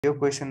यो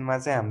क्वेसनमा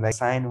चाहिँ हामीलाई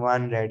sin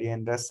 1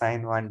 रेडियन र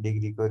sin 1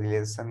 डिग्रीको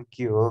रिलेसन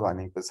के हो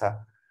भनेको छ।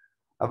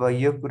 अब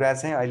यो कुरा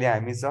चाहिँ अहिले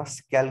हामी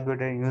जस्ट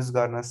क्याल्कुलेटर युज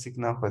गर्न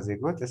सिक्न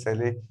खोजेको,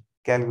 त्यसैले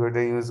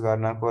क्याल्कुलेटर युज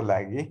गर्नको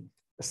लागि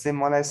जस्तै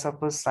मलाई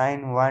सपोज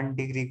sin 1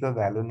 डिग्रीको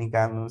भ्यालु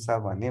निकाल्नु छ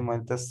भने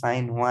मैले त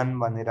sin 1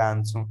 भनेर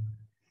हान्छु,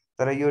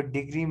 तर यो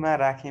डिग्रीमा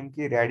राख्यौँ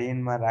कि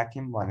रेडियनमा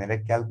राख्यौँ भनेर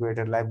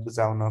क्याल्कुलेटरलाई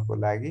बुझाउनको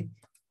लागि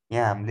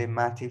यहाँ हामीले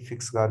माथि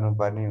फिक्स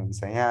गर्नुपर्ने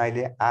हुन्छ। यहाँ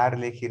अहिले r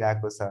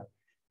लेखिरहेको छ,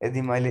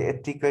 यदि मैले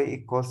यत्तिकै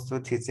इक्वल्स टु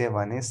थिचेँ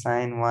भने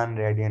sin 1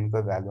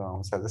 रेडियनको भ्यालु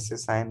आउँछ। जस्तै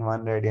sin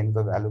 1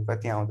 रेडियनको भ्यालु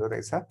कति आउँदो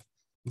रहेछ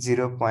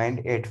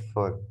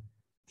 0.84।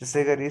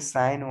 त्यसै गरी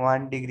sin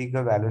 1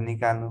 डिग्रीको भ्यालु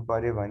निकाल्नु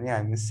पर्यो भने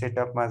हामी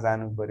सेटअपमा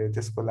जानु पर्यो,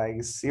 त्यसको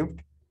लागि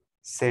सिफ्ट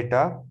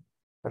सेटअप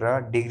र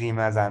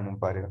डिग्रीमा जानु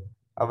पर्यो।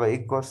 अब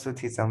इक्वल्स टु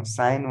थिचौँ,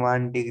 sin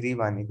 1 डिग्री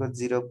भनेको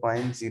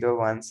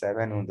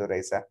 0.017 हुँदो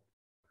रहेछ।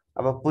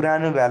 अब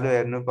पुरानो भ्यालु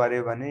हेर्नु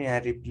पर्यो भने यहाँ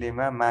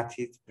रिप्लेमा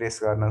माथि प्रेस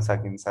गर्न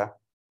सकिन्छ।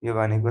 यो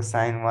भनेको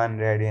sin 1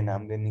 रेडियन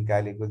हामीले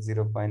निकालेको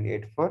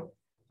 0.84,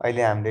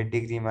 अहिले हामीले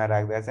डिग्रीमा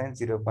राख्दा चाहिँ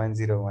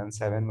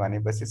 0.017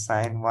 भनेपछि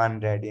sin 1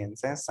 रेडियन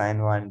चाहिँ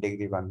sin 1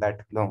 डिग्री भन्दा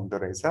ठुलो हुँदो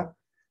रहेछ,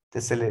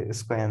 त्यसैले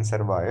यसको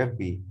एन्सर भयो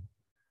बी।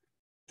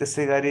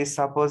 त्यसै गरी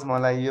सपोज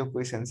मलाई यो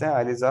क्वेसन चाहिँ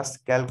अहिले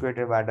जस्ट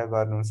क्याल्कुलेटरबाट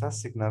गर्नु छ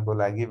सिक्नको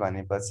लागि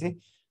भनेपछि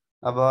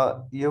अब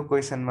यो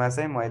क्वेसनमा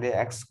चाहिँ मैले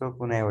x को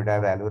कुनै एउटा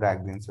भ्यालु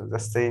राखिदिन्छु।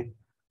 जस्तै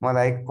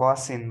मलाई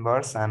cos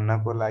इन्भर्स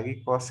हान्नको लागि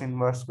cos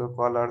इन्भर्सको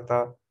कलर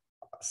त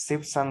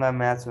सिफ्टसँग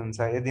म्याच हुन्छ,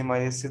 यदि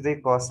मैले सिधै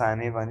cos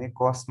हाने भने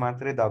cos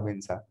मात्रै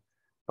दबिन्छ।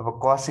 अब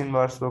cos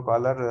इन्भर्सको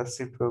कलर र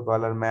सिफ्टको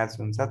कलर म्याच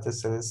हुन्छ,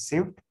 त्यसैले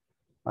सिफ्ट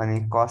अनि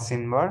cos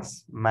inverse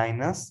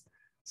minus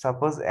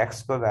suppose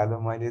x को भ्यालु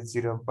मैले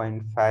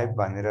 0.5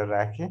 भनेर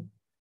राखेँ,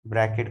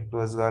 ब्राकेट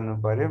क्लोज गर्नु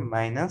पर्यो,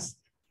 माइनस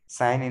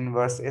साइन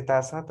इन्भर्स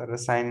यता छ तर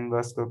साइन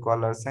इन्भर्सको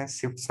कलर चाहिँ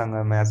सिफ्टसँग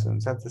म्याच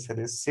हुन्छ,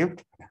 त्यसैले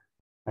सिफ्ट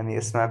अनि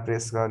यसमा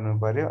प्रेस गर्नु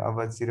पर्यो।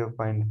 अब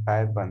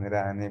 0.5 भनेर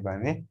हाने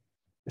भने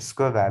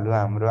यसको भ्यालु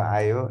हाम्रो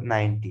आयो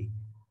 90।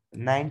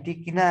 90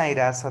 किन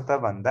आइरहेछ त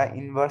भन्दा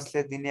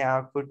इन्भर्सले दिने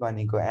आउटपुट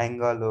भनेको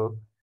एङ्गल हो।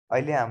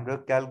 अहिले हाम्रो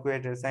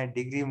क्याल्कुलेटर चाहिँ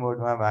डिग्री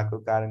मोडमा भएको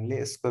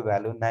कारणले यसको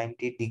भ्यालु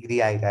 90 डिग्री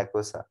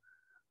आइरहेको छ।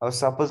 अब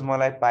सपोज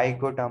मलाई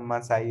पाईको टर्ममा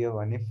चाहियो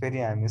भने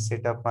फेरि हामी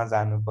सेटअपमा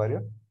जानु पर्यो,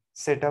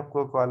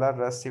 सेटअपको कलर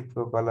र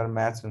सिफ्टको कलर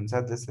म्याच हुन्छ,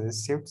 त्यसैले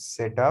सिफ्ट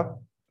सेटअप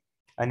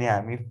अनि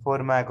हामी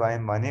 4 मा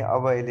गयौँ भने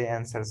अब यसले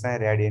एन्सर चाहिँ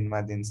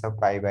रेडियनमा दिन्छ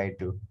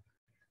π/2।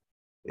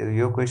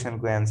 यो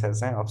क्वेसनको एन्सर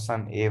चाहिँ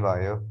अप्सन ए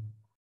भयो।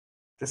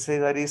 त्यसै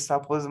गरी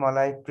सपोज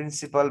मलाई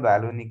प्रिन्सिपल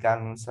भ्यालु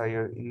निकाल्नु छ,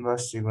 यो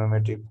इन्भर्स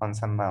ट्रिग्नोमेट्रिक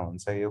फङ्सनमा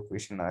हुन्छ यो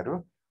क्वेसनहरू।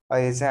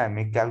 अहिले चाहिँ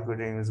हामी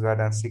क्याल्कुलेटर युज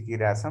गर्न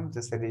सिकिरहेछौँ,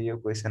 त्यसैले यो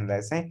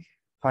क्वेसनलाई चाहिँ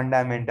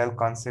फन्डामेन्टल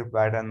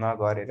कन्सेप्टबाट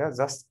नगरेर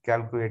जस्ट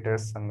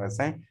क्याल्कुलेटरसँग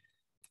चाहिँ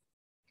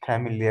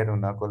फ्यामिलियर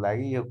हुनको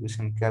लागि यो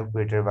क्वेसन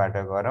क्याल्कुलेटरबाट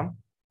गरौँ।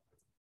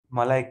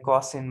 मलाई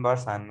cos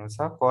इन्भर्स हान्नु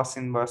छ, cos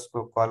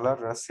इन्भर्सको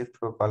कलर र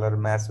सिफ्टको कलर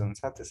म्याच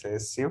हुन्छ, त्यसैले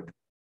सिफ्ट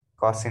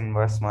cos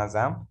इन्भर्समा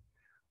जाम।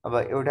 अब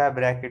एउटा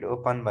ब्राकेट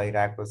ओपन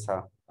भइरहेको छ,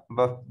 अब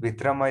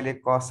भित्र मैले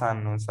cos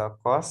हान्नु छ,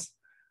 cos।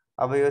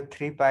 अब यो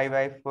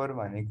 3π/4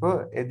 भनेको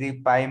यदि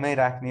पाईमै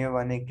राख्ने हो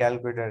भने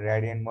क्याल्कुलेटर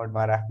रेडियन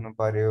मोडमा राख्नु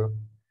पर्यो,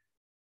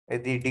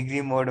 यदि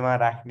डिग्री मोडमा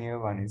राख्ने हो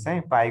भने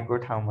चाहिँ पाईको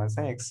ठाउँमा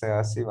चाहिँ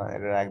 180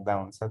 भनेर राख्दा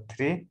हुन्छ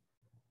 3।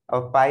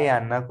 अब पाई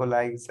हान्नको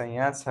लागि चाहिँ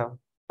यहाँ छ,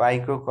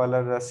 पाईको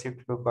कलर र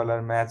सिफ्टको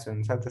कलर म्याच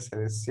हुन्छ,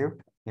 त्यसैले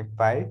सिफ्ट अनि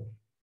पाई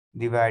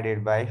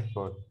डिभाइडेड बाई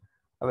 4।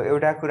 अब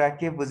एउटा कुरा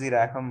के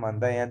बुझिराखौँ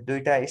भन्दा यहाँ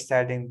दुईटा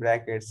स्टार्टिङ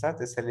ब्राकेट छ,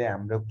 त्यसैले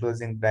हाम्रो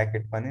क्लोजिङ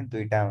ब्राकेट पनि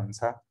दुईटा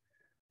हुन्छ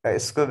र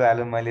यसको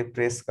भ्यालु मैले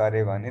प्रेस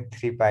गरेँ भने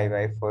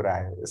 3π/4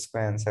 आयो। यसको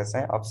एन्सर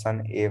चाहिँ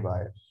अप्सन ए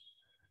भयो।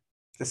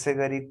 त्यसै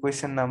गरी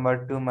क्वेसन नम्बर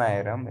 2 मा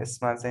हेरौँ,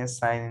 यसमा चाहिँ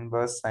साइन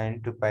इन्भर्स sin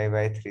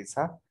 2π/3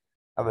 छ।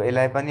 अब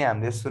यसलाई पनि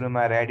हामीले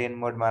सुरुमा रेडियन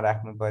मोडमा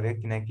राख्नु पर्यो,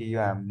 किनकि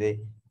यो हामीले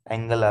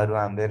एङ्गलहरू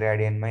हामीले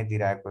रेडियनमै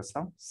दिइरहेको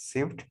छौँ।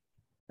 Shift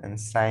and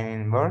sign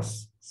inverse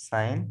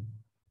sign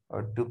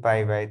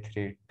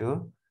 2π/3 to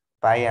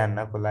पाई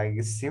हान्नको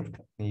लागि सिफ्ट,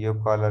 यो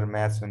कलर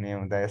म्याच हुने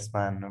हुँदा यसमा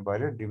हान्नु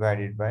पर्यो,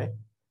 डिभाइडेड बाई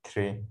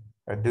 3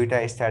 र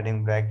दुईटा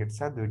स्टार्टिङ ब्राकेट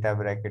छ, दुईटा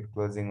ब्राकेट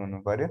क्लोजिङ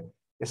हुनु पर्यो,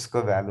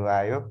 यसको भ्यालु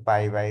आयो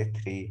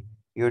π/3।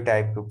 यो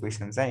टाइपको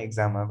क्वेसन चाहिँ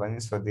एक्जाममा पनि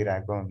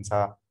सोधिरहेको हुन्छ।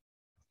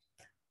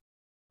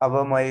 अब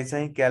मैले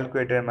चाहिँ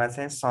क्याल्कुलेटरमा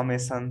चाहिँ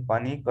समेसन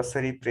पनि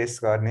कसरी प्रेस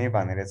गर्ने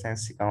भनेर चाहिँ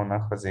सिकाउन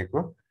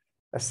खोजेको।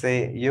 जस्तै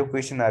यो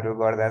क्वेसनहरू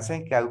गर्दा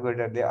चाहिँ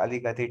क्याल्कुलेटरले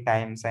अलिकति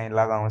टाइम चाहिँ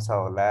लगाउँछ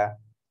होला,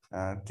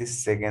 30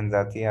 सेकेन्ड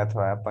जति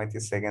अथवा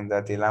 35 सेकेन्ड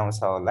जति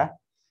लाउँछ होला,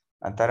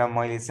 तर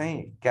मैले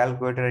चाहिँ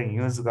क्याल्कुलेटर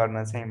युज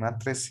गर्न चाहिँ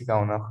मात्रै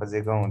सिकाउन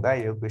खोजेको हुँदा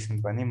यो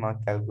क्वेसन पनि म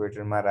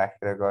क्याल्कुलेटरमा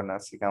राखेर गर्न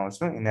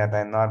सिकाउँछु।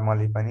 यिनीहरूलाई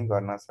नर्मली पनि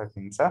गर्न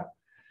सकिन्छ।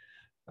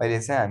 अहिले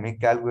चाहिँ हामी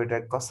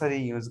क्याल्कुलेटर कसरी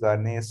युज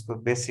गर्ने, यसको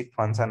बेसिक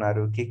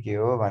फङ्सनहरू के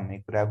हो भन्ने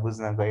कुरा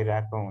बुझ्न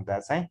गइरहेको हुँदा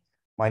चाहिँ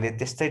मैले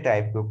त्यस्तै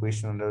टाइपको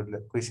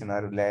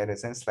क्वेसनहरू ल्याएर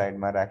चाहिँ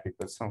स्लाइडमा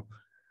राखेको छु।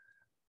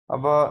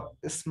 अब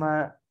यसमा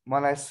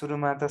मलाई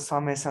सुरुमा त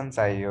समेसन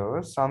चाहियो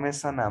हो।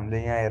 समेसन हामीले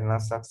यहाँ हेर्न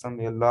सक्छौँ,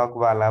 यो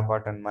लगवाला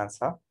बटनमा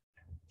छ।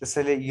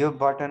 त्यसैले यो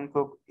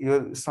बटनको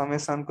यो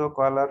समेसनको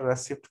कलर र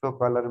सिफ्टको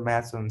कलर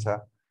म्याच हुन्छ।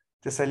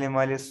 त्यसैले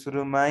मैले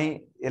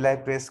सुरुमै यसलाई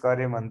प्रेस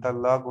गरेँ भने त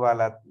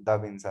लगवाला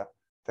दबिन्छ,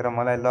 तर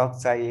मलाई लग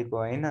चाहिएको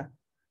होइन।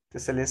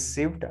 त्यसैले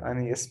सिफ्ट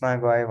अनि यसमा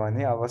गयो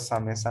भने अब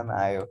समेसन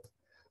आयो।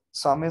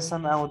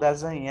 समेसन आउँदा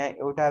चाहिँ यहाँ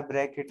एउटा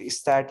ब्र्याकेट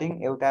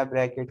स्टार्टिङ एउटा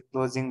ब्र्याकेट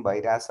क्लोजिङ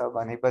भइरहेछ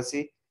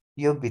भनेपछि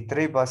यो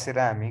भित्रै बसेर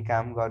हामी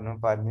काम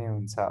गर्नुपर्ने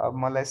हुन्छ। अब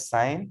मलाई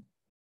साइन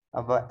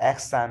अब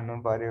एक्स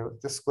हान्नु पर्यो,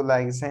 त्यसको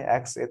लागि चाहिँ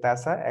एक्स यता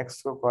छ,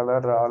 एक्सको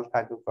कलर र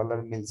अल्फाको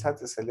कलर मिल्छ,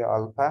 त्यसैले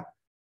अल्फा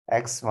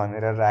एक्स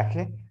भनेर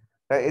राखेँ।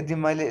 र यदि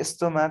मैले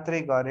यस्तो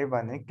मात्रै गरेँ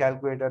भने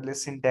क्यालकुलेटरले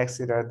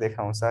सिन्ट्याक्स एरर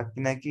देखाउँछ,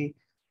 किनकि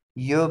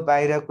यो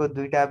बाहिरको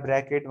दुईटा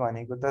ब्र्याकेट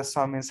भनेको त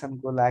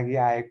समेसनको लागि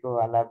आएको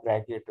वाला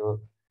ब्र्याकेट हो।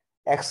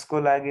 एक्सको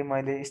लागि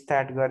मैले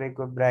स्टार्ट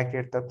गरेको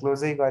ब्र्याकेट त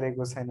क्लोजै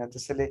गरेको छैन,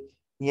 त्यसैले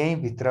यहीँ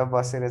भित्र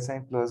बसेर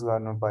चाहिँ क्लोज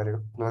गर्नु पर्यो।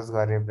 क्लोज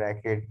गरे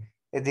ब्र्याकेट।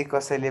 यदि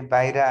कसैले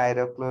बाहिर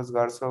आएर क्लोज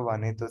गर्छौ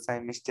भने त्यो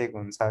चाहिँ मिस्टेक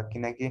हुन्छ,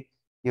 किनकि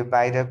यो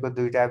बाहिरको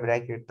दुईटा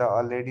ब्र्याकेट त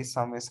अलरेडी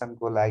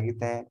समेसनको लागि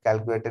त्यहाँ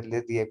क्यालकुलेटरले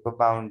दिएको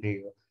बााउन्ड्री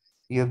हो।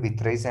 यो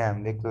भित्रै चाहिँ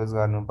हामीले क्लोज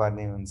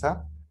गर्नुपर्ने हुन्छ।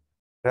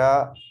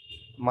 र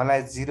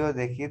मलाई 0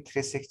 देखि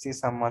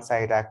 360सम्म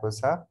चाहिरहेको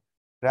छ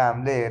र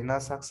हामीले हेर्न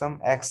सक्छौँ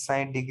एक्स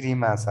चाहिँ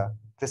डिग्रीमा छ,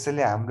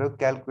 त्यसैले हाम्रो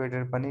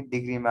क्यालकुलेटर पनि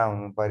डिग्रीमा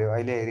हुनु पर्यो।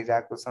 अहिले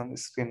हेरिरहेको छौँ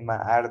स्क्रिनमा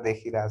 8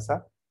 देखिरहेछ,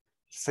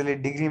 त्यसैले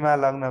डिग्रीमा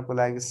लग्नको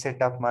लागि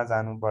सेटअपमा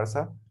जानुपर्छ।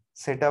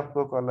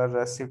 सेटअपको कलर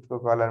र सिफ्टको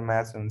कलर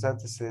म्याच हुन्छ,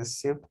 त्यसैले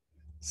सिफ्ट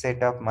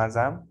सेटअपमा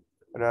जाम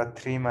र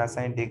 3 मा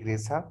चाहिँ डिग्री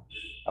छ।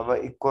 अब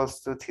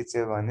इक्वल्स टु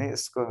थिच्यो भने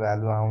यसको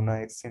भ्यालु आउन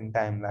एकछिन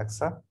टाइम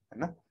लाग्छ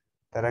होइन,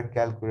 तर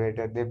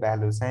क्यालकुलेटरले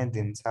भ्यालु चाहिँ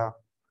दिन्छ।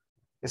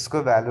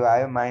 यसको भ्यालु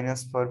आयो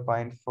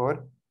 -4.4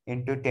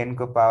 इन्टु 10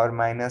 को पावर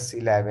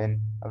 -11।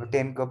 अब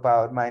 10 को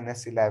पावर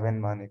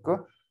 -11 भनेको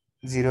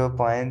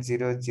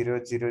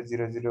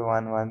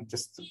 0.000011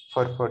 त्यस्तो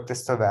 44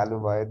 त्यस्तो भ्यालु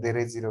भयो,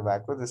 धेरै जिरो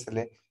भएको,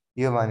 त्यसैले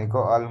यो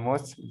भनेको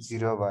अलमोस्ट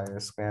 0 भयो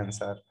यसको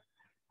एन्सर।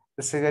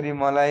 त्यसै गरी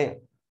मलाई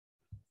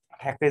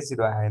ठ्याक्कै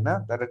 0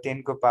 आएन, तर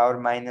 10 को पावर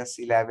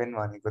 -11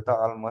 भनेको त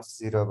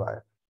अलमोस्ट 0 भयो।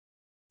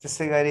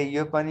 त्यसै गरी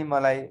यो पनि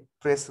मलाई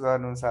प्रेस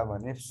गर्नु छ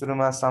भने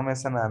सुरुमा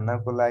समेसन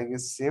हान्नको लागि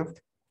सिफ्ट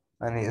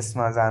अनि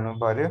यसमा जानु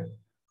पर्यो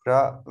र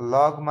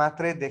लग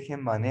मात्रै देख्यौँ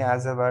भने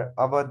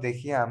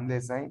अबदेखि हामीले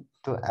चाहिँ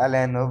त्यो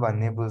एलएन हो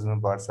भन्ने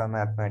बुझ्नुपर्छ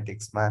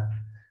म्याथमेटिक्समा।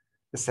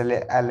 त्यसैले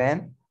एलएन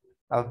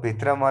अब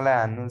भित्र मलाई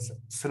हान्नु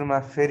सुरुमा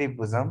फेरि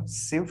बुझौँ,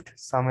 सिफ्ट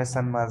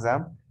समेसनमा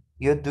जाम,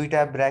 यो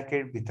दुईटा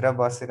ब्र्याकेट भित्र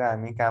बसेर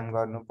हामी काम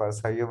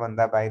गर्नुपर्छ,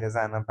 योभन्दा बाहिर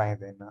जान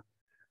पाइँदैन।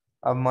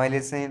 अब मैले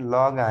चाहिँ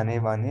लग हाने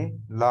भने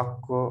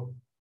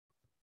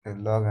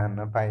लग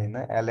हान्न पाइएन,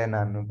 एलएन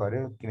हान्नु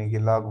पर्यो, किनकि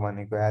लग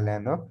भनेको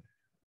एलएन हो।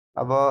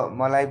 अब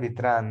मलाई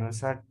भित्र हान्नु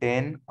छ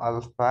 10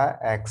 अल्फा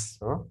एक्स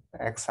हो,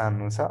 एक्स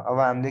हान्नु छ। अब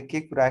हामीले के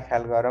कुरा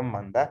ख्याल गरौँ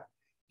भन्दा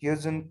यो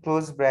जुन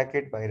क्लोज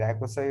ब्र्याकेट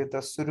भइरहेको छ यो त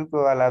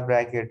सुरुको वाला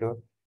ब्र्याकेट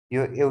हो,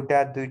 यो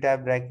एउटा दुईटा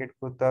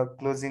ब्र्याकेटको त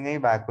क्लोजिङै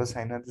भएको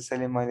छैन,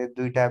 त्यसैले मैले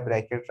दुईटा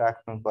ब्र्याकेट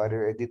राख्नु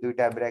पर्यो। यदि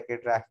दुईटा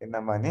ब्र्याकेट राखेन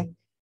भने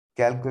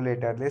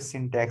क्यालकुलेटरले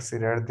सिन्ट्याक्स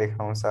एरर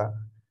देखाउँछ।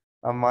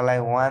 अब मलाई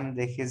 1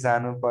 देखि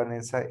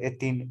जानुपर्ने छ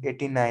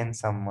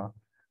 89सम्म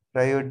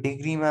र यो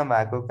डिग्रीमा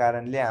भएको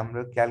कारणले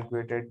हाम्रो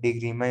क्यालकुलेटर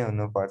डिग्रीमै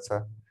हुनुपर्छ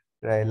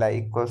र यसलाई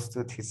इक्वल्स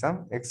टु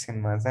थिचौँ,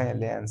 एकछिनमा चाहिँ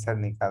यसले एन्सर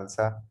निकाल्छ।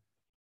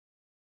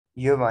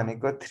 यो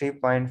भनेको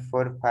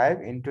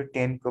 3.45 इन्टु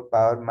 10 को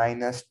पावर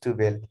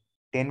 -12,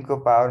 10 को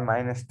पावर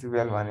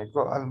 -12 भनेको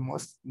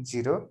अलमोस्ट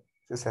 0,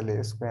 त्यसैले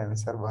यसको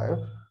एन्सर भयो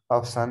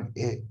अप्सन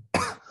ए।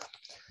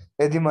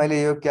 यदि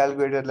मैले यो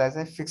क्यालकुलेटरलाई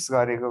चाहिँ फिक्स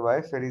गरेको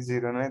भए फेरि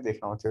 0 नै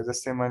देखाउँथ्यो।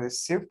 जस्तै मैले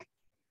सिफ्ट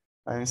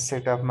अनि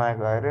सेटअपमा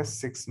गएर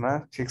 6 मा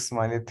फिक्स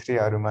मैले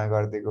 3हरूमा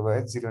गरिदिएको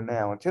भए 0 नै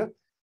आउँथ्यो,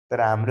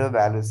 तर हाम्रो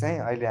भ्यालु चाहिँ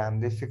अहिले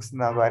हामीले फिक्स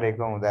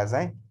नगरेको हुँदा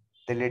चाहिँ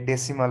त्यसले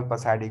डेसिमल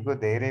पछाडिको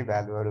धेरै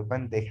भ्यालुहरू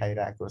पनि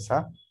देखाइरहेको छ।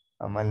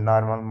 मैले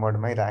नर्मल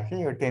मोडमै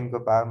राखेँ, यो 10 को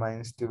पावर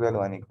 -12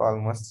 भनेको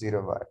अलमोस्ट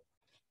 0 भयो।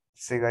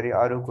 त्यसै गरी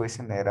अरू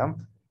क्वेसन हेरौँ।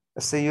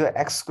 जस्तै यो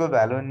एक्सको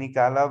भ्यालु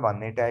निकाल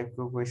भन्ने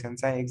टाइपको क्वेसन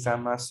चाहिँ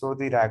एक्जाममा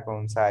सोधिरहेको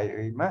हुन्छ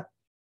आइओईमा,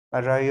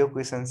 र यो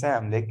क्वेसन चाहिँ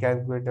हामीले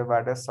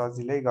क्यालकुलेटरबाट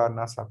सजिलै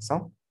गर्न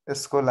सक्छौँ।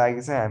 यसको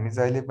लागि चाहिँ हामी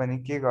जहिले पनि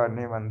के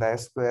गर्ने भन्दा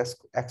यसको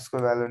एक्सको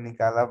भ्यालु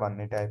निकाल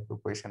भन्ने टाइपको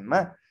क्वेसनमा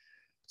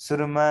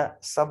सुरुमा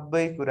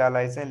सबै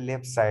कुरालाई चाहिँ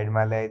लेफ्ट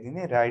साइडमा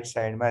ल्याइदिने, राइट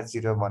साइडमा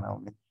 0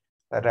 बनाउने।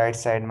 राइट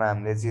साइडमा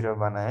हामीले 0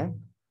 बनायौँ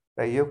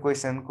र यो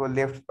क्वेसनको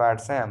लेफ्ट पार्ट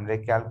चाहिँ हामीले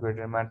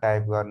क्यालकुलेटरमा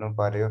टाइप गर्नु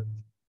पर्यो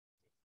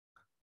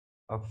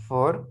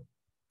 4।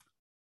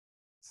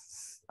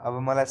 अब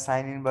मलाई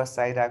साइन इन्भर्स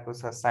चाहिरहेको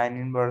छ, साइन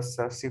इन्भर्स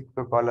र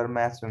सिफ्टको कलर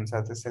म्याच हुन्छ,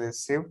 त्यसैले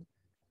shift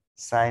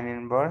sign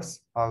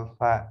inverse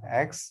alpha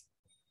x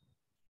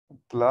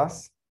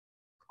plus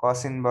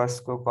cos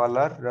इन्भर्सको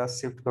colour र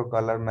सिफ्टको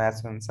कलर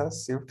म्याच हुन्छ,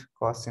 सिफ्ट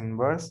कस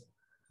inverse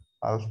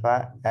alpha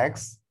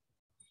x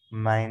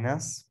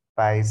minus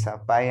pi छ।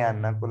 पाई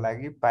हान्नको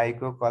लागि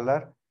पाईको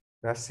कलर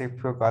र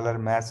सिफ्टको कलर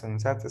म्याच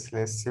हुन्छ,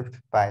 त्यसले सिफ्ट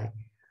पाई।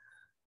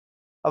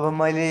 अब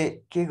मैले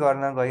के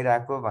गर्न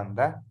गइरहेको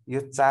भन्दा यो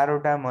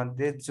चारवटा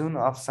मध्ये जुन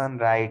अप्सन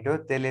राइट हो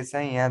त्यसले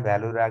चाहिँ यहाँ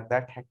भ्यालु राख्दा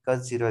ठ्याक्क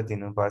 0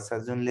 दिनुपर्छ।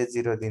 जुनले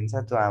 0 दिन्छ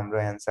त्यो हाम्रो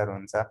एन्सर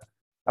हुन्छ।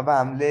 अब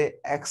हामीले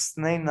एक्स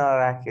नै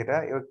नराखेर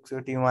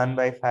एकचोटि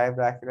 1/5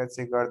 राखेर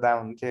चेक गर्दा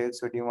हुन्थ्यो,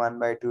 एकचोटि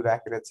 1/2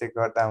 राखेर चेक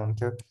गर्दा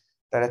हुन्थ्यो,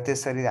 तर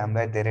त्यसरी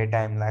हामीलाई धेरै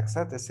टाइम लाग्छ।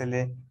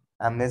 त्यसैले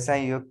हामीले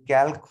चाहिँ यो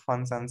क्याल्क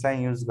फङ्सन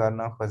चाहिँ युज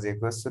गर्न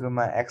खोजेको।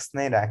 सुरुमा एक्स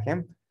नै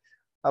राख्यौँ।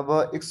 अब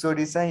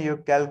एकचोटि चाहिँ यो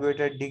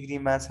क्यालकुलेटर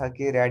डिग्रीमा छ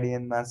कि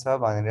रेडियनमा छ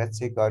भनेर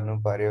चेक गर्नु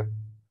पर्यो।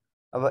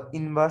 अब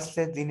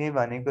इन्भर्सले दिने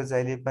भनेको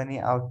जहिले पनि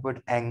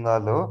आउटपुट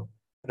एङ्गल हो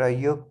र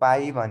यो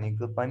पाई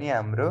भनेको पनि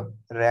हाम्रो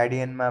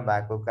रेडियनमा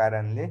भएको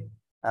कारणले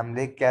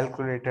हामीले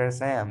क्यालकुलेटर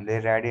चाहिँ हामीले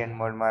रेडियन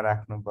मोडमा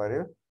राख्नु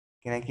पर्यो,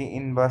 किनकि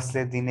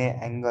इन्भर्सले दिने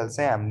एङ्गल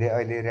चाहिँ हामीले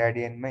अहिले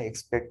रेडियनमै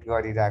एक्सपेक्ट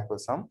गरिरहेको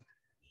छौँ।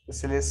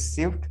 त्यसैले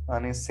सिफ्ट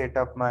अनि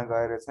सेटअपमा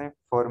गएर चाहिँ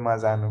 4मा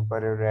जानु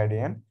पर्यो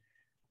रेडियन,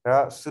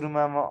 र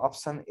सुरुमा म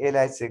अप्सन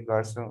एलाई चेक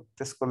गर्छु।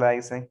 त्यसको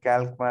लागि चाहिँ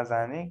क्याल्कमा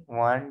जाने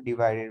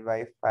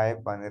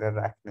 1/5 भनेर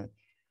राख्ने।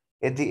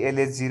 यदि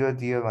यसले 0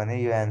 दियो भने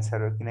यो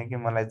एन्सर हो, किनकि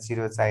मलाई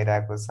 0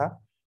 चाहिरहेको छ।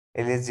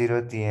 यसले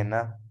 0 दिएन,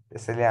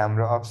 त्यसैले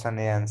हाम्रो अप्सन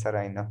ए एन्सर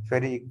होइन।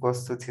 फेरि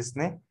इक्वल्स टु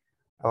थिच्ने,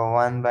 अब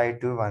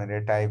 1/2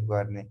 भनेर टाइप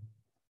गर्ने।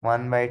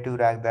 1/2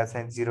 राख्दा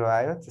चाहिँ 0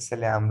 आयो,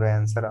 त्यसैले हाम्रो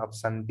एन्सर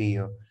अप्सन बी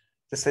हो।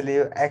 त्यसैले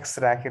यो एक्स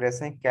राखेर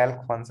चाहिँ क्याल्क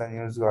फङ्सन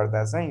युज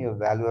गर्दा चाहिँ यो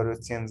भ्यालुहरू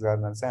चेन्ज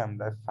गर्न चाहिँ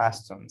हामीलाई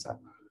फास्ट हुन्छ।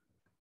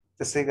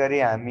 त्यसै गरी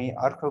हामी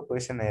अर्को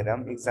क्वेसन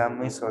हेरौँ,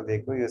 इक्जाममै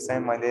सोधेको। यो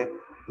चाहिँ मैले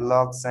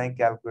लग चाहिँ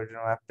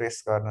क्यालकुलेटरमा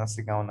प्रेस गर्न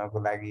सिकाउनको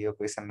लागि यो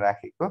क्वेसन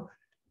राखेको।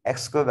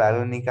 एक्सको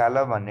भ्यालु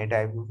निकाल भन्ने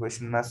टाइपको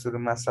क्वेसनमा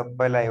सुरुमा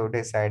सबैलाई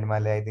एउटै साइडमा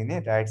ल्याइदिने,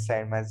 राइट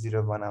साइडमा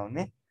 0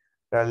 बनाउने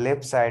र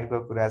लेफ्ट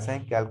साइडको कुरा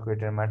चाहिँ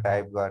क्यालकुलेटरमा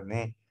टाइप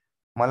गर्ने।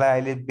 मलाई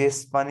अहिले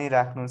बेस पनि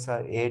राख्नु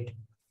छ 8।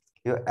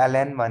 यो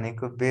एलएन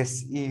भनेको बेस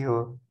ई हो,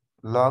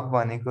 लग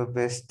भनेको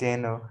बेस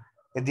 10 हो।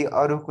 यदि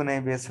अरू कुनै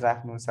बेस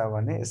राख्नु छ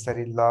भने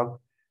यसरी लग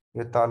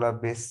यो तल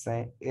बेस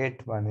चाहिँ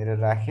 8 भनेर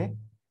राखेँ,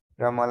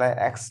 र मलाई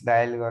एक्स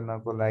डायल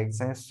गर्नको लागि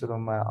चाहिँ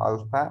सुरुमा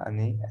अल्फा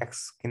अनि एक्स,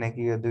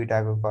 किनकि यो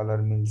दुईटाको कलर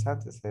मिल्छ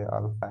त्यसै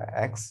अल्फा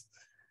एक्स।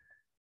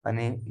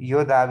 अनि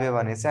यो दाब्यो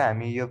भने चाहिँ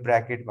हामी यो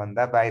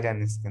ब्राकेटभन्दा बाहिर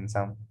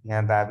निस्किन्छौँ।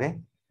 यहाँ दाबे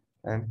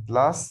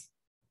प्लस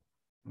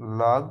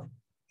लग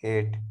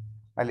 8।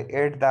 अहिले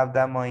 8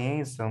 दाब्दा म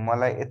यहीँ छु,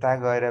 मलाई यता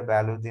गएर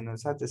भ्यालु दिनु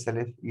छ,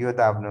 त्यसैले यो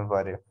दाब्नु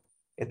पर्यो।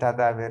 यता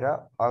दाबेर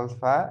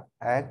अल्फा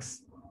एक्स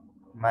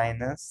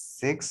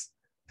 -6,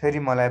 फेरि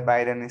मलाई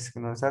बाहिर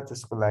निस्किनु छ,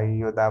 त्यसको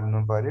लागि यो दाब्नु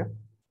पर्यो।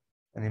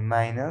 अनि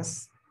माइनस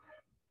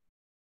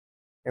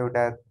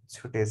एउटा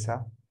छुटेछ,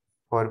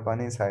 4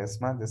 पनि छ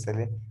यसमा,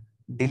 त्यसैले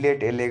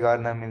डिलिट यसले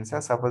गर्न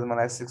मिल्छ। सपोज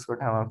मलाई 6 को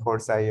ठाउँमा 4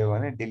 चाहियो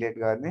भने डिलिट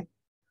गर्ने,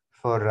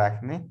 4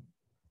 राख्ने।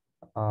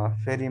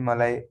 फेरि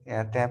मलाई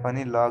त्यहाँ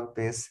पनि लग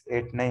बेस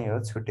 8 नै हो,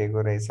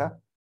 छुटेको रहेछ।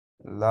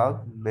 लग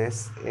बेस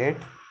 8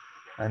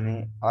 अनि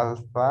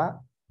अल्फा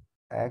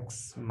एक्स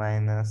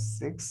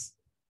 -6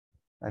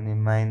 अनि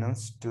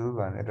 -2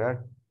 भनेर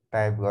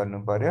टाइप गर्नु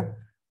पर्यो,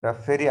 र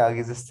फेरि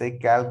अघि जस्तै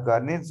क्याल्क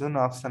गर्ने। जुन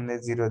अप्सनले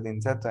 0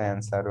 दिन्छ त्यो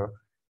एन्सर हो।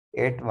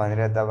 8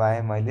 भनेर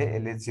दबाएँ मैले,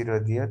 यसले 0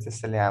 दियो,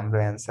 त्यसैले हाम्रो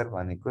एन्सर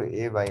भनेको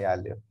ए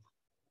भइहाल्यो।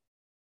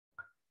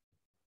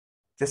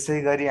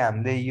 त्यसै गरी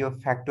हामीले यो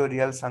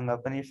फ्याक्टोरियलसँग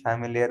पनि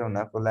फ्यामिलियर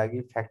हुनको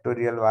लागि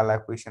फ्याक्टोरियलवाला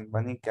क्वेसन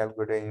पनि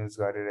क्यालकुलेटर युज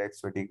गरेर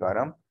एकचोटि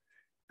गरौँ।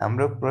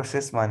 हाम्रो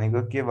प्रोसेस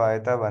भनेको के भयो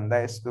त भन्दा,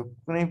 यसको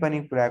कुनै पनि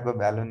कुराको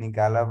भ्यालु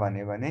निकाल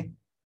भन्यो भने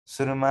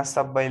सुरुमा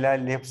सबैलाई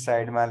लेफ्ट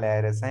साइडमा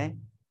ल्याएर चाहिँ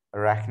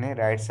राख्ने,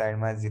 राइट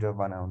साइडमा 0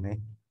 बनाउने।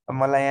 अब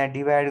मलाई यहाँ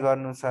डिभाइड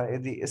गर्नु छ,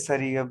 यदि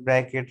यसरी यो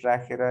ब्राकेट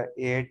राखेर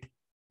 8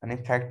 अनि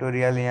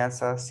फ्याक्टोरियल यहाँ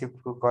छ,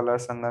 सिफ्टको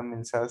कलरसँग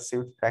मिल्छ,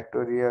 shift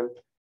factorial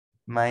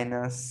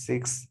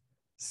 -6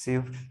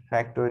 shift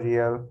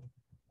factorial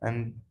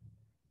and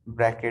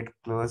bracket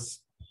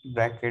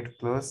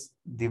close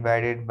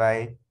divided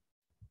by,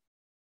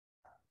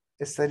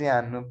 यसरी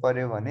हान्नु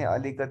पर्यो भने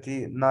अलिकति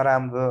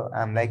नराम्रो,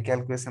 हामीलाई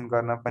क्यालकुलेसन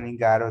गर्न पनि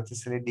गाह्रो,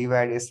 त्यसैले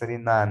डिभाइड यसरी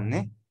नहान्ने,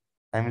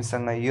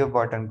 हामीसँग यो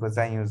बटनको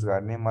चाहिँ युज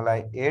गर्ने।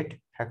 मलाई 8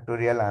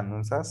 फ्याक्टोरियल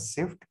हान्नु छ,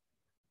 सिफ्ट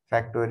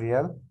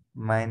फ्याक्टोरियल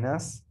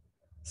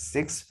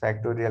 -6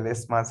 फ्याक्टोरियल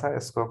यसमा छ,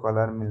 यसको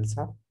कलर मिल्छ,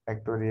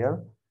 फ्याक्टोरियल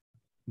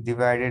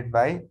डिभाइडेड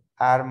बाई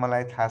आर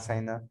मलाई थाहा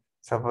छैन,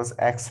 सपोज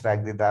एक्स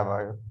राखिदिँदा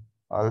भयो,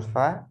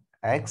 अल्फा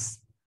एक्स,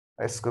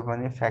 यसको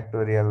पनि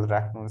फ्याक्टोरियल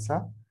राख्नु छ।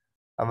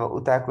 अब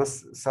उताको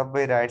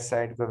सबै राइट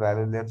साइडको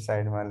भ्यालु लेफ्ट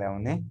साइडमा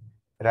ल्याउने,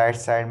 राइट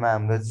साइडमा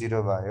हाम्रो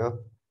 0 भयो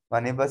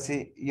भनेपछि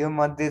यो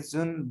मध्ये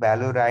जुन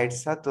भ्यालु राइट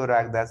छ त्यो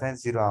राख्दा चाहिँ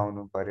 0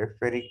 आउनु पर्यो।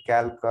 फेरि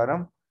क्याल्क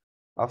गरौँ,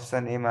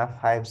 अप्सन एमा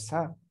 5 छ,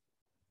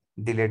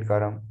 डिलिट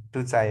गरौँ,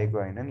 2 चाहिएको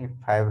होइन नि,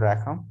 5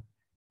 राखौँ।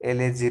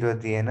 यसले 0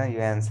 दिएन,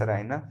 यो एन्सर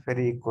होइन।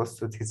 फेरि इक्वल्स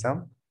टु थिचौँ,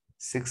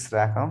 6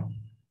 राखौँ,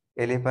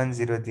 यसले पनि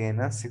 0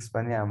 दिएन, 6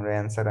 पनि हाम्रो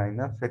एन्सर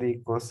होइन। फेरि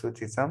इक्वल्स टु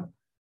थिचौँ,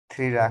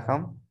 3 राखौँ,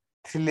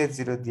 3 ले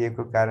 0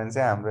 दिएको कारण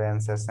चाहिँ हाम्रो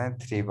एन्सर चाहिँ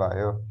 3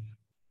 भयो।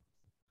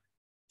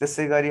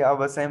 त्यसै गरी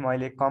अब चाहिँ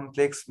मैले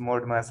कम्प्लेक्स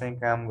मोडमा चाहिँ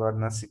काम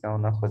गर्न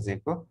सिकाउन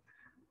खोजेको।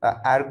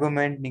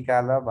 आर्गुमेन्ट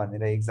निकाल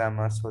भनेर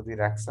इक्जाममा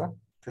सोधिराख्छ।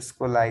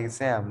 त्यसको लागि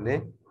चाहिँ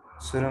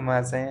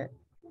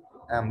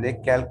हामीले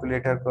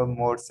क्यालकुलेटरको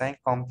मोड चाहिँ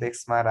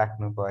कम्प्लेक्समा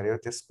राख्नु पर्यो।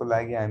 त्यसको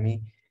लागि हामी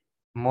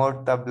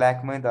मोड त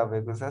ब्ल्याकमै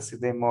दबेको छ,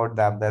 सिधै मोड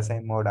दाब्दा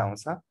चाहिँ मोड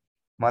आउँछ।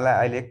 मलाई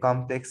अहिले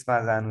कम्प्लेक्समा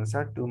जानु छ,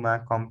 टुमा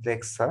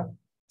कम्प्लेक्स छ,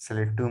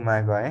 त्यसैले टुमा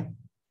गएँ।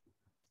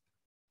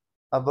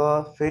 अब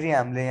फेरि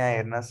हामीले यहाँ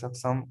हेर्न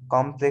सक्छौँ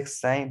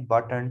कम्प्लेक्स चाहिँ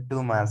बटन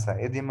टूमा छ।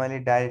 यदि मैले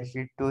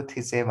डाइरेक्टली टू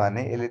थिचेँ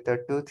भने यसले त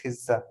टू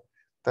थिच्छ,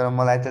 तर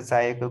मलाई त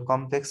चाहिएको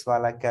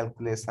कम्प्लेक्सवाला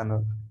क्यालकुलेसन हो।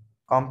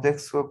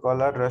 कम्प्लेक्सको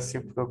कलर र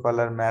सिफ्टको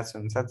कलर म्याच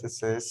हुन्छ,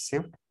 त्यसैले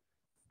सिफ्ट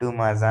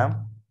टूमा जाम।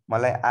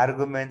 मलाई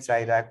आर्गुमेन्ट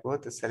चाहिरहेको हो,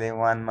 त्यसैले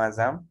वानमा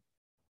जाम।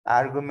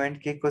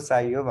 आर्गुमेन्ट के को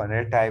चाहियो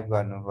भनेर टाइप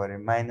गर्नु पर्यो,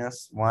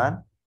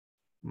 -1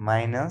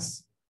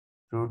 माइनस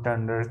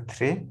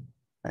 √3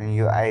 अनि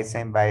यो आई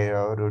चाहिँ बाहिर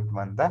हो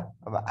रुटभन्दा।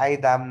 अब आई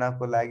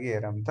दाब्नको लागि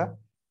हेरौँ त,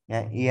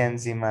 यहाँ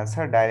इएनजीमा छ,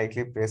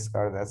 डाइरेक्टली प्रेस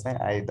गर्दा चाहिँ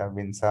आई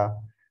दबिन्छ।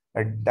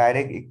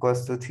 डाइरेक्ट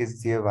इक्वल्स टु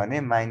थिचिदियो भने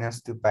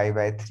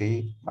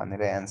 -2π/3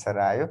 भनेर एन्सर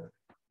आयो।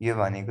 यो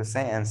भनेको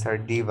चाहिँ एन्सर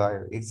डी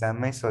भयो।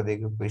 इक्जाममै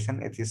सोधेको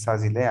क्वेसन यति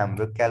सजिलै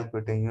हाम्रो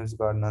क्यालकुलेटर युज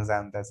गर्न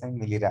जान्दा चाहिँ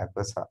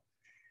मिलिरहेको छ।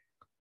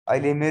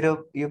 अहिले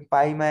मेरो यो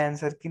पाइमा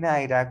एन्सर किन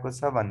आइरहेको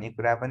छ भन्ने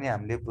कुरा पनि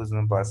हामीले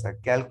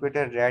बुझ्नुपर्छ।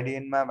 क्यालकुलेटर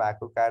रेडियनमा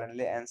भएको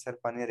कारणले एन्सर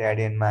पनि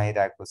रेडियनमा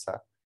आइरहेको छ।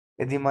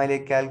 यदि मैले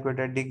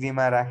क्यालकुलेटर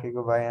डिग्रीमा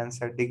राखेको भए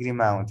एन्सर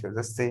डिग्रीमा आउँथ्यो।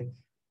 जस्तै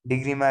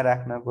डिग्रीमा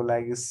राख्नको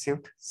लागि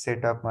सिफ्ट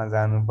सेटअपमा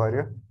जानु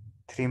पर्यो,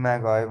 3मा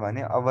गयो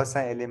भने अब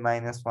चाहिँ यसले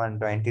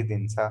 -120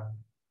 दिन्छ।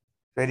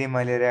 फेरि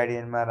मैले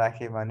रेडियनमा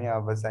राखेँ भने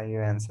अब चाहिँ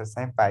यो एन्सर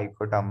चाहिँ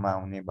पाइको टर्ममा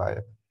आउने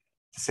भयो।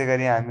 त्यसै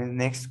गरी हामी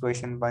नेक्स्ट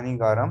क्वेसन पनि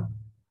गरौँ।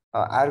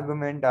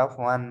 आर्गुमेन्ट अफ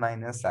 1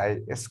 माइनस आई,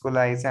 यसको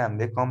लागि चाहिँ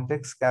हामीले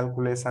कम्प्लेक्स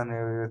क्यालकुलेसन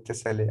हो,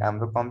 त्यसैले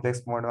हाम्रो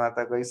कम्प्लेक्स मोडमा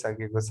त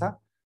गइसकेको छ।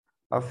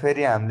 अब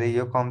फेरि हामीले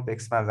यो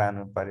कम्प्लेक्समा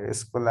जानु पर्यो।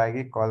 यसको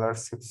लागि कलर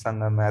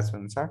सिफ्टसँग म्याच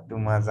हुन्छ,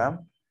 टूमा जाम।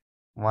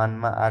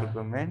 1मा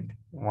आर्गुमेन्ट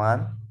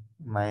 1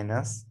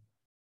 माइनस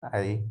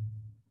आई,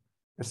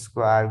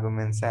 यसको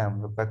आर्गुमेन्ट चाहिँ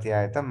हाम्रो कति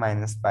आयो त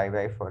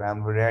 -π/4।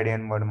 हाम्रो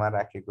रेडियन मोडमा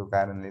राखेको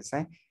कारणले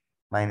चाहिँ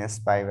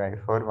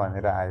 -π/4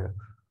 भनेर आयो।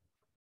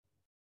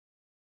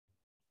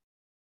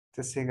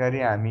 त्यसै गरी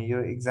हामी यो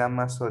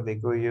इक्जाममा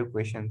सोधेको यो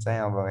क्वेसन चाहिँ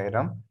अब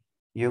हेरौँ।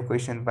 यो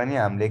क्वेसन पनि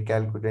हामीले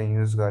क्यालकुलेटर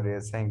युज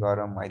गरेर चाहिँ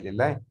गरौँ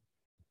अहिलेलाई।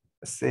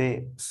 जस्तै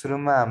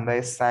सुरुमा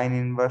हामीलाई साइन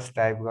इन्भर्स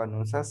टाइप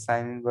गर्नु छ।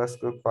 साइन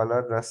इन्भर्सको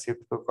कलर र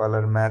सिफ्टको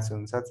कलर म्याच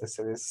हुन्छ,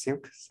 त्यसैले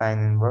shift sign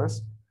inverse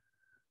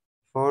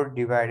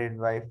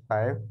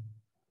 4/5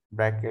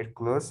 bracket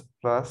close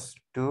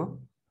 +2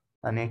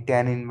 अनि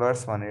tan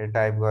इन्भर्स भनेर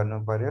टाइप गर्नु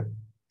पर्यो,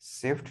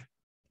 सिफ्ट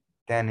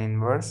tan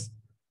इन्भर्स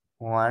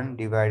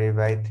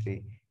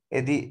 1/3।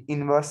 यदि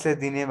इन्भर्सले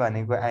दिने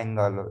भनेको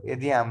एङ्गल हो।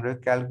 यदि हाम्रो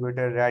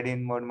क्यालकुलेटर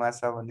रेडियन मोडमा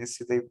छ भने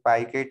सिधै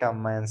पाइकै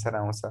टर्ममा एन्सर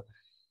आउँछ।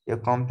 यो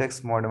कम्प्लेक्स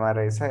मोडमा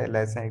रहेछ,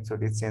 यसलाई चाहिँ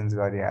एकचोटि चेन्ज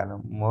गरिहालौँ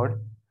मोड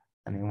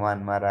अनि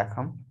 1मा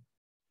राखौँ।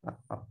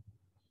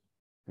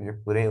 यो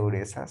पुरै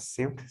उडेछ,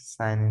 सिफ्ट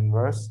साइन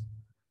इन्भर्स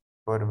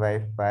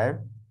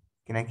 4/5,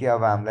 किनकि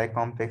अब हामीलाई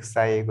कम्प्लेक्स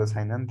चाहिएको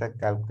छैन नि त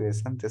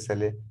क्यालकुलेसन,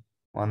 त्यसैले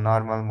म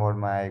नर्मल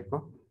मोडमा आएको।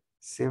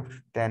 सिफ्ट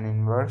tan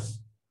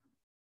इन्भर्स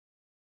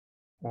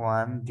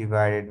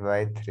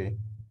 1/3,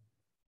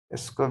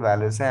 यसको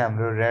भ्यालु चाहिँ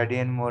हाम्रो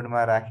रेडियन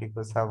मोडमा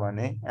राखेको छ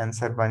भने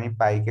एन्सर पनि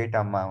पाइकै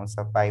टर्ममा आउँछ,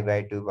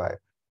 π/2 भयो।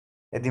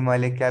 यदि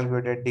मैले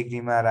क्यालकुलेटर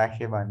डिग्रीमा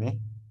राखेँ भने,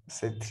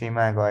 जस्तै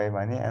 3मा गएँ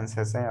भने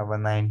एन्सर चाहिँ अब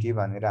 90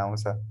 भनेर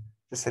आउँछ।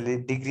 त्यसैले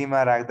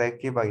डिग्रीमा राख्दा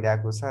के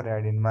भइरहेको छ,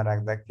 रेडियनमा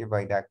राख्दा के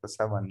भइरहेको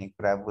छ भन्ने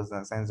कुरा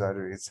बुझ्न चाहिँ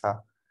जरुरी छ।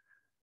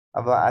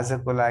 अब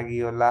आजको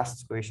लागि यो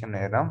लास्ट क्वेसन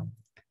हेरौँ।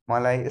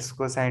 मलाई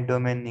यसको चाहिँ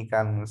डोमेन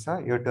निकाल्नु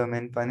छ। यो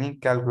डोमेन पनि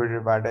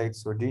क्यालकुलेटरबाट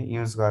एकचोटि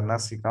युज गर्न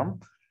सिकौँ।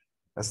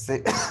 जस्तै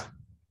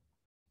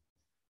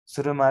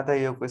सुरुमा त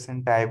यो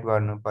क्वेसन टाइप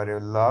गर्नु पर्यो,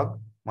 लग,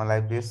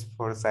 मलाई बेस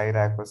 4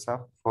 चाहिरहेको छ,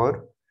 4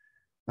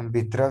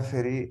 भित्र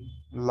फेरि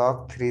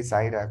log 3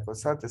 चाहिरहेको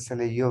छ,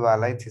 त्यसैले यो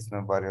वालै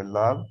थिच्नु पर्यो,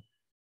 log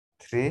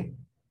 3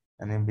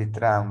 अनि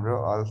भित्र हाम्रो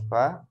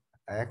अल्फा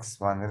x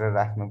भनेर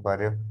राख्नु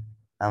पर्यो।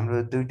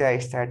 हाम्रो दुईटा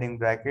स्टार्टिङ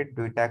ब्राकेट,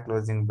 दुईटा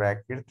क्लोजिङ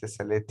ब्राकेट,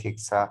 त्यसैले ठिक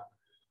छ।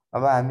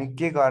 अब हामी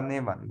के गर्ने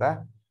भन्दा,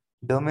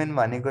 डोमेन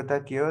भनेको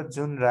त के हो,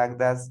 जुन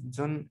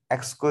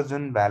x को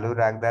जुन भ्यालु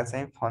राख्दा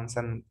चाहिँ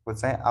फङ्सनको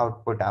चाहिँ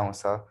आउटपुट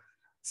आउँछ।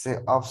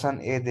 अप्सन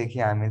ए देखि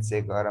हामी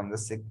चेक गरौँ।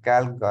 जस्तै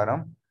क्याल्क गरौँ।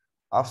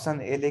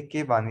 अप्सन एले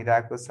के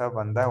भनिरहेको छ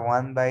भन्दा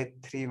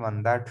 1/3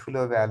 भन्दा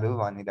ठुलो भ्यालु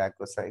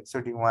भनिरहेको छ।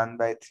 एकचोटि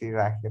 1/3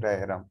 राखेर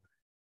हेरौँ।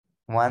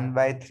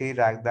 1/3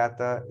 राख्दा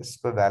त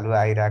यसको भ्यालु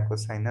आइरहेको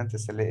छैन,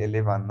 त्यसैले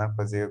यसले भन्न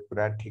खोजेको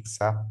कुरा ठिक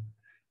छ।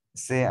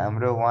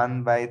 हाम्रो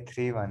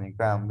 1/3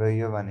 भनेको हाम्रो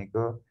यो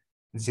भनेको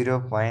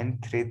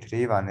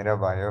 0.33 भनेर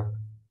भयो।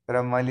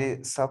 तर मैले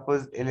सपोज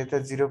यसले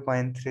त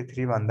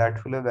 0.33 भन्दा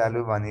ठुलो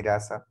भ्यालु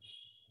भनिरहेछ।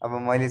 अब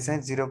मैले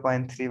चाहिँ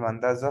 0.3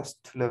 भन्दा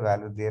जस्ट ठुलो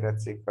भ्यालु दिएर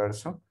चेक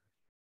गर्छु।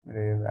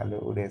 मेरो यो भ्यालु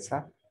उडेछ,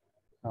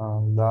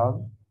 लग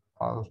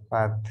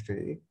अल्फा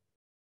 3,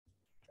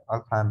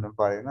 अल्फा हान्नु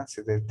परेन,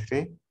 सिधै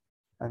 3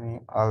 अनि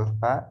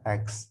अल्फा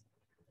x।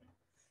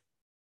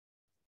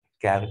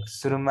 क्याल्क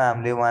सुरुमा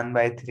हामीले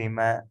 1/3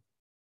 मा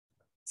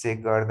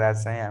चेक गर्दा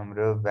चाहिँ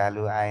हाम्रो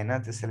भ्यालु आएन,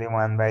 त्यसैले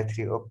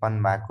 1/3 ओपन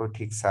भएको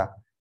ठिक छ।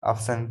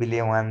 अप्सन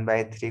बीले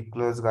 1/3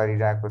 क्लोज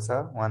गरिरहेको छ,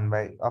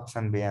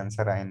 अप्सन बी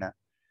एन्सर होइन।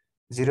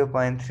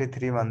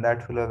 0.33 भन्दा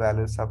ठुलो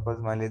भ्यालु सपोज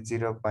मैले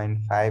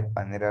 0.5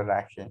 भनेर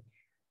राखेँ।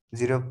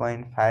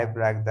 0.5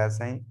 राख्दा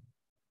चाहिँ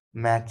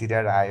म्याथ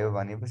इरर आयो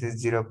भनेपछि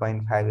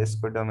 0.5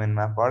 यसको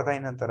डोमेनमा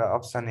पर्दैन, तर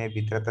अप्सन ए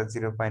भित्र त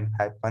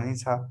 0.5 पनि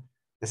छ,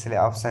 त्यसैले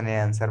अप्सन ए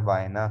एन्सर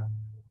भएन।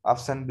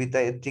 अप्सन बी त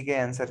यत्तिकै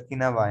एन्सर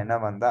किन भएन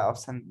भन्दा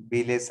अप्सन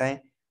बीले चाहिँ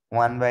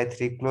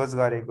 1/3 क्लोज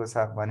गरेको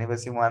छ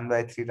भनेपछि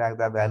 1/3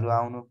 राख्दा भ्यालु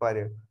आउनु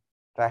पर्यो।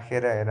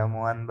 राखेर हेरौँ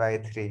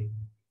 1/3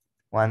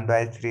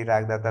 1/3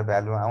 राख्दा त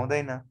भ्यालु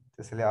आउँदैन,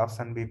 त्यसैले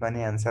अप्सन बी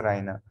पनि एन्सर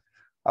होइन।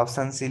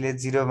 अप्सन सीले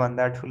 0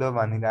 भन्दा ठुलो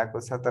भनिरहेको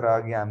छ, तर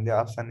अघि हामीले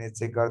अप्सन ए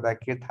चेक गर्दा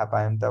के थाहा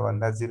पायौँ त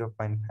भन्दा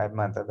 0.5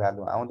 मा त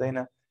भ्यालु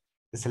आउँदैन,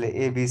 त्यसैले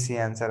एबिसी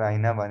एन्सर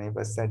होइन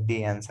भनेपछि त डी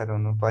एन्सर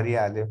हुनु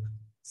परिहाल्यो।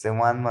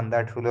 1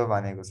 भन्दा ठुलो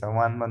भनेको छ,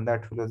 1 भन्दा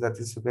ठुलो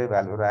जतिसुकै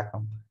भ्यालु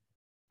राखौँ,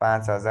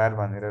 5000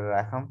 भनेर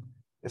राखौँ,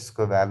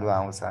 यसको भ्यालु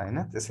आउँछ होइन,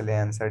 त्यसैले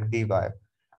एन्सर डी भयो।